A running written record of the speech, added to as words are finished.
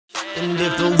And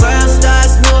if the world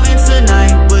starts moving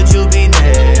tonight, would you be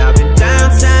there? I've been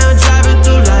downtown driving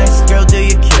through lights, girl, do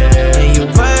you care? And your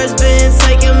words been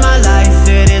taking my life,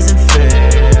 it isn't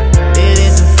fair. It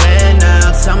isn't fair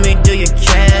now, tell me, do you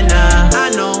care now?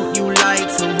 I know you like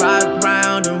to ride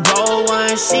round and roll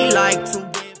one, she like to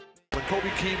whip. When Kobe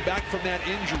came back from that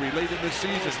injury late in the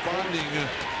season, responding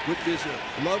with this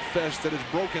love fest that has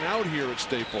broken out here at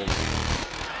Staples.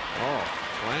 Oh,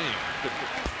 playing.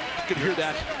 You can hear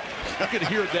that. You can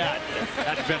hear that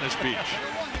at Venice Beach.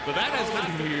 But that is not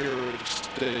here at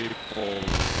Staples.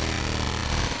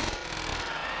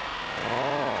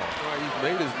 He's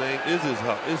made his name is his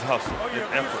hustle and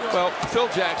effort. Well, Phil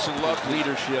Jackson loved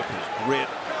leadership, his grit,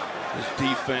 his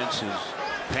defense, his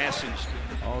passing.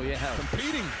 Oh yeah,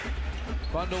 competing.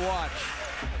 Fun to watch.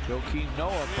 Joakim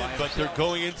Noah by but they're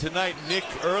going in tonight. Nick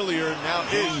earlier now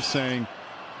is saying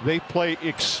they play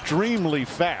extremely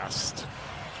fast.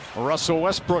 Russell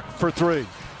Westbrook for three.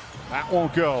 That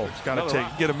won't go. He's got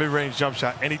to get a mid-range jump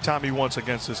shot anytime he wants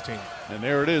against this team. And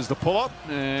there it is, the pull-up,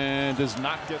 and does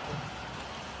not get.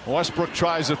 Westbrook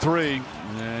tries a three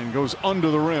and goes under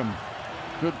the rim.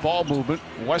 Good ball movement.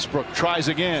 Westbrook tries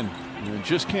again and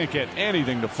just can't get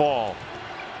anything to fall.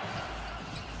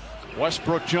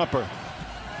 Westbrook jumper.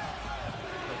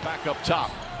 Back up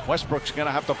top. Westbrook's going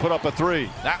to have to put up a three.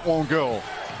 That won't go.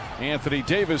 Anthony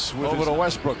Davis with over to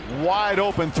Westbrook. Wide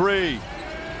open three.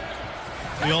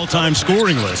 The all-time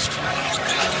scoring list.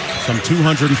 Some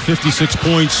 256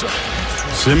 points.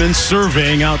 Simmons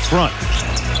surveying out front.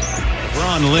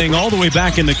 LeBron laying all the way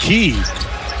back in the key.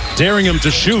 Daring him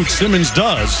to shoot. Simmons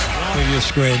does. Previous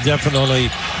screen, definitely.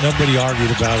 Nobody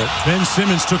argued about it. Ben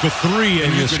Simmons took a three,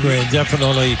 and previous screen,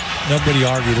 definitely. Nobody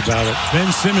argued about it.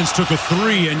 Ben Simmons took a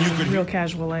three, and you could. Real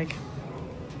casual, like.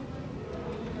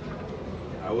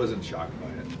 I wasn't shocked by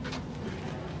it.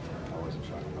 I wasn't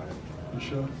shocked by it. You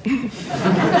sure?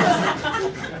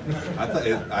 I thought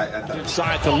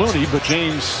inside to Looney, but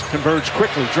James converged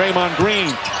quickly. Draymond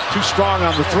Green too strong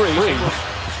on the three.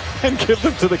 And give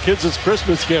them to the kids as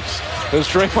Christmas gifts, as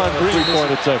Draymond Green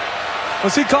pointed to.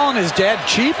 Was he calling his dad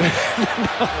cheap? The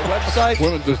website?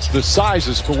 Women, the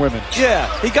sizes for women. Yeah,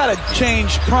 he got to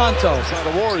change pronto. Now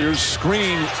the Warriors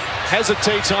screen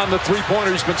hesitates on the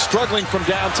three-pointer. He's been struggling from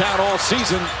downtown all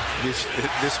season.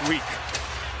 This week.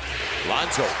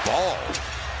 Lonzo Ball.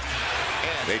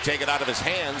 And they take it out of his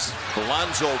hands.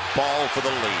 Lonzo Ball for the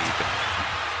lead.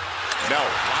 No,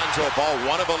 Lonzo Ball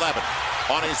 1 of 11.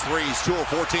 On his threes, 2 of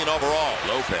 14 overall.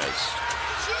 Lopez.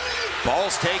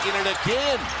 Ball's taking it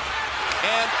again.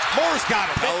 And Moore's got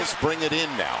it. Bells bring it in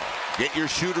now. Get your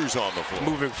shooters on the floor.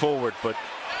 Moving forward, but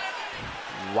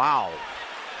wow.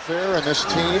 Fair, and this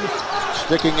team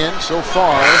sticking in so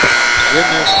far in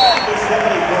this.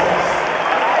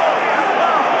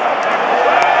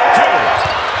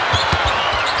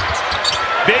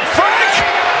 Big Frank!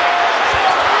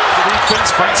 The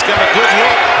defense, Frank's got a good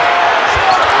look.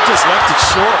 Just left it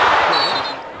short.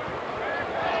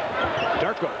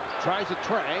 Darko tries a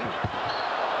tray.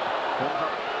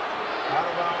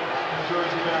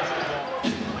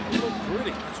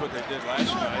 Pretty. That's what they did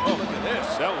last night. Oh, look at this.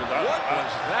 What was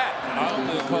that? I don't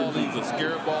really call these a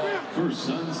scare ball.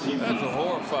 That's a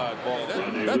horrified ball.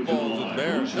 That ball's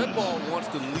embarrassing. That ball wants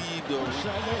to lead the. There's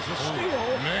a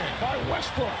steal by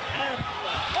Westbrook.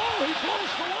 And he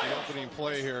blows the line. The opening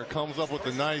play here comes up with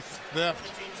a nice theft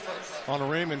on a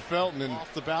Raymond Felton, and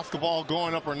the basketball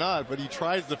going up or not, but he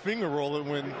tries to finger roll it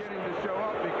when.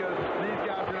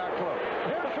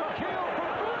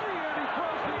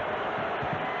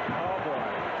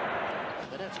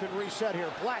 Can reset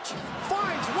here. Blatch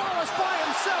finds Wallace by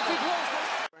himself. He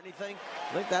blows Anything?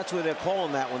 I think that's where they're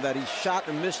calling that one, that he shot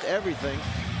and missed everything.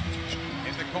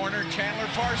 In the corner, Chandler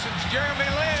Parsons, Jeremy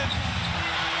Lin.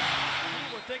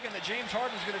 We're thinking that James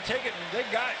Harden's going to take it, and they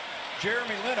got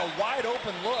Jeremy Lin a wide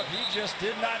open look. He just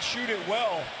did not shoot it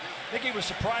well. I think he was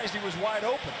surprised he was wide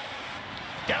open.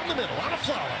 down the middle on a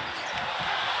flower.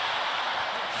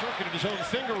 Circuited his own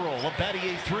finger roll. A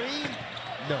Battier three.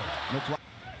 No.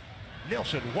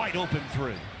 Nelson, wide open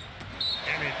three.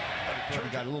 And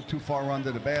it got a little too far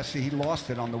under the basket. He lost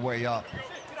it on the way up.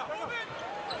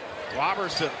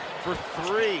 Robertson for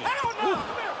three.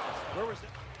 Where was it?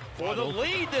 For the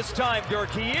lead this time, Dirk.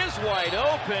 He is wide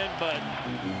open, but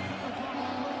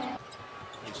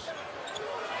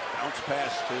bounce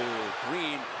pass to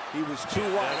Green. He was too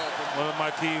wide. One of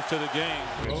my keys to the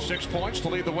game. 6 points to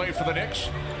lead the way for the Knicks.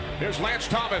 Here's Lance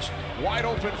Thomas, wide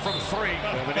open from three.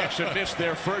 Well, the Knicks have missed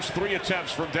their first 3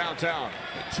 attempts from downtown.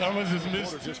 Thomas has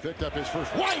missed. Just picked up his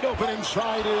first. Wide open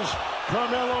inside is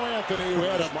Carmelo Anthony, who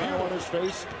had a mile on his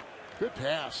face. Good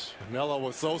pass. Melo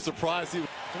was so surprised.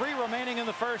 3 remaining in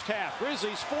the first half.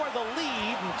 Grizzlies for the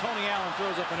lead, and Tony Allen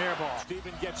throws up an air ball.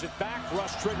 Steven gets it back.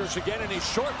 Russ triggers again, and he's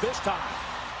short this time.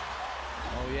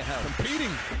 Oh, yeah.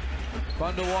 Competing.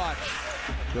 Fun to watch.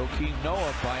 Joakim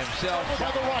Noah by himself. By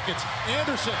the Rockets.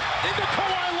 Anderson into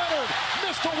Kawhi Leonard.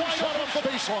 Mr. White out of the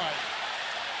baseline.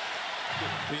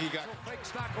 He got fake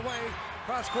knock away.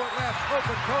 Cross court left.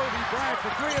 Open Kobe Bryant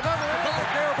for 3. Another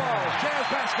air ball. Jazz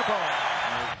basketball.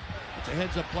 It's a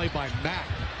heads-up play by Mack.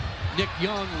 Nick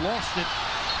Young lost it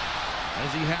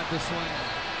as he had the slam.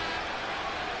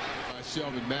 By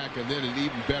Shelvin Mack, and then an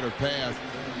even better pass.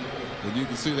 And you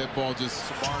can see that ball just...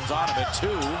 Barnes on him at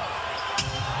 2.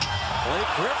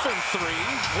 Blake Griffin 3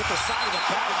 with the side of the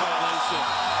foul violation.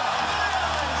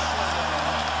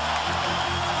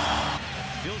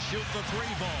 He'll shoot the 3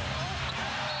 ball.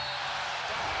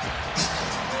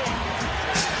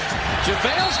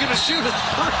 JaVale's going to shoot a 3.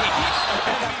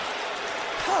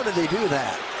 How did they do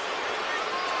that?